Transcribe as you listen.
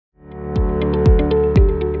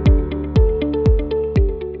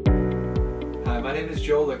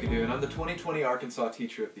2020 Arkansas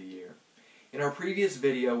Teacher of the Year. In our previous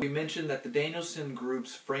video, we mentioned that the Danielson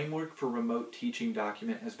Group's Framework for Remote Teaching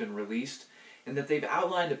document has been released, and that they've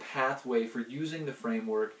outlined a pathway for using the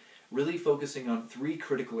framework, really focusing on 3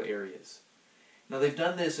 critical areas. Now, they've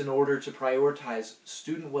done this in order to prioritize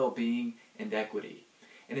student well-being and equity.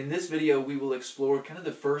 And in this video, we will explore kind of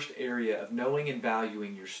the first area of knowing and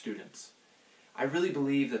valuing your students. I really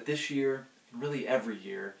believe that this year, and really every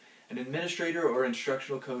year, an administrator or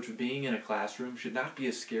instructional coach being in a classroom should not be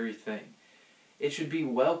a scary thing. It should be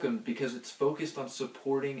welcomed because it's focused on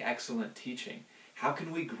supporting excellent teaching. How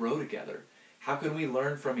can we grow together? How can we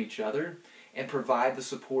learn from each other and provide the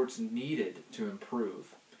supports needed to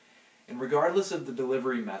improve? And regardless of the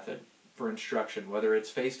delivery method for instruction, whether it's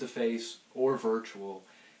face-to-face or virtual,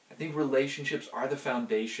 I think relationships are the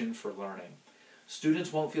foundation for learning.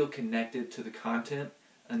 Students won't feel connected to the content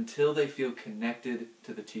until they feel connected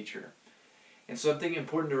to the teacher. And something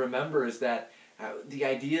important to remember is that the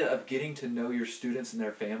idea of getting to know your students and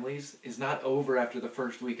their families is not over after the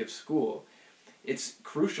first week of school. It's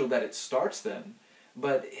crucial that it starts then,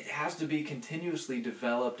 but it has to be continuously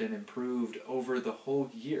developed and improved over the whole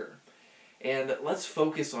year. And let's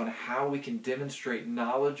focus on how we can demonstrate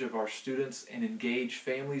knowledge of our students and engage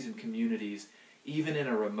families and communities even in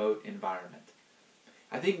a remote environment.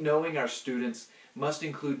 I think knowing our students must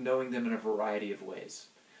include knowing them in a variety of ways.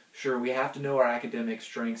 Sure, we have to know our academic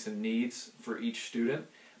strengths and needs for each student,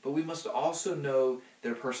 but we must also know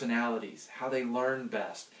their personalities, how they learn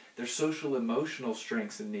best, their social emotional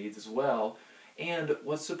strengths and needs as well, and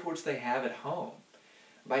what supports they have at home.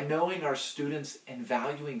 By knowing our students and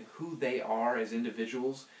valuing who they are as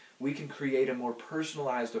individuals, we can create a more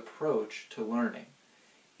personalized approach to learning.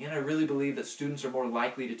 And I really believe that students are more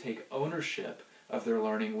likely to take ownership of their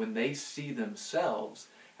learning when they see themselves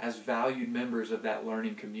as valued members of that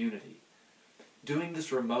learning community. Doing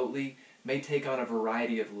this remotely may take on a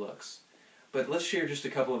variety of looks, but let's share just a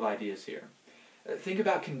couple of ideas here. Think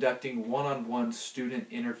about conducting one-on-one student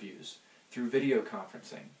interviews through video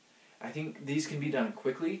conferencing. I think these can be done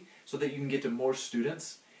quickly so that you can get to more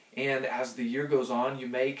students, and as the year goes on, you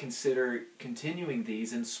may consider continuing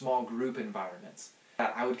these in small group environments.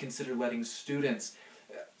 I would consider letting students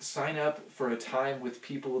sign up for a time with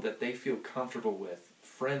people that they feel comfortable with,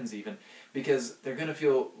 friends even, because they're going to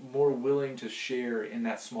feel more willing to share in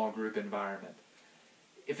that small group environment.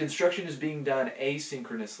 If instruction is being done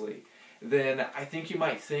asynchronously, then I think you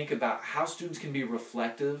might think about how students can be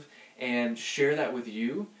reflective and share that with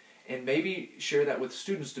you, and maybe share that with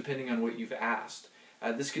students depending on what you've asked.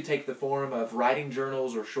 This could take the form of writing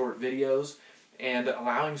journals or short videos, and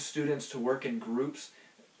allowing students to work in groups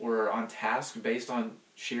or on tasks based on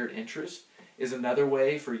shared interest is another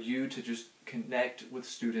way for you to just connect with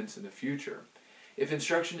students in the future. If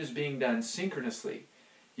instruction is being done synchronously,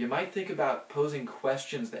 you might think about posing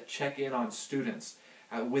questions that check in on students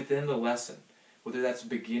within the lesson, whether that's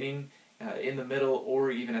beginning, in the middle, or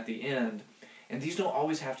even at the end. And these don't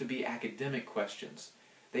always have to be academic questions.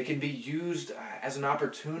 They can be used as an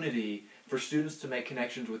opportunity for students to make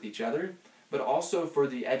connections with each other, but also for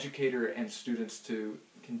the educator and students to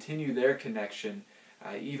continue their connection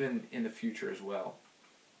even in the future as well.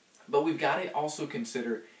 But we've got to also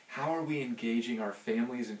consider, how are we engaging our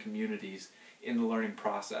families and communities in the learning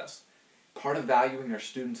process? Part of valuing our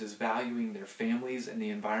students is valuing their families and the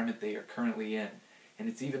environment they are currently in. And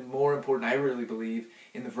it's even more important, I really believe,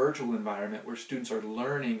 in the virtual environment where students are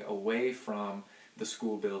learning away from the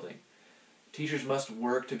school building. Teachers must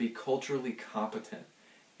work to be culturally competent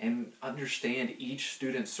and understand each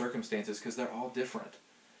student's circumstances because they're all different.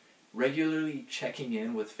 Regularly checking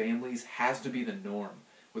in with families has to be the norm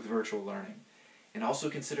with virtual learning. And also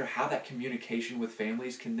consider how that communication with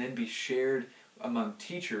families can then be shared among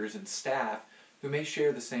teachers and staff who may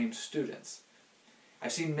share the same students.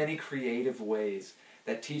 I've seen many creative ways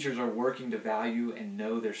that teachers are working to value and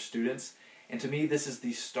know their students, and to me this is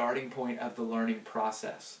the starting point of the learning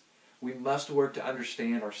process. We must work to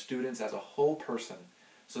understand our students as a whole person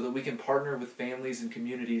so that we can partner with families and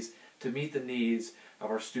communities to meet the needs of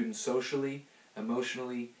our students socially,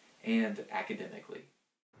 emotionally, and academically.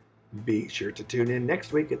 Be sure to tune in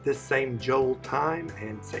next week at this same Joel time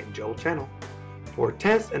and same Joel channel for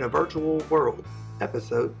TESS in a Virtual World,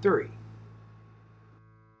 Episode 3.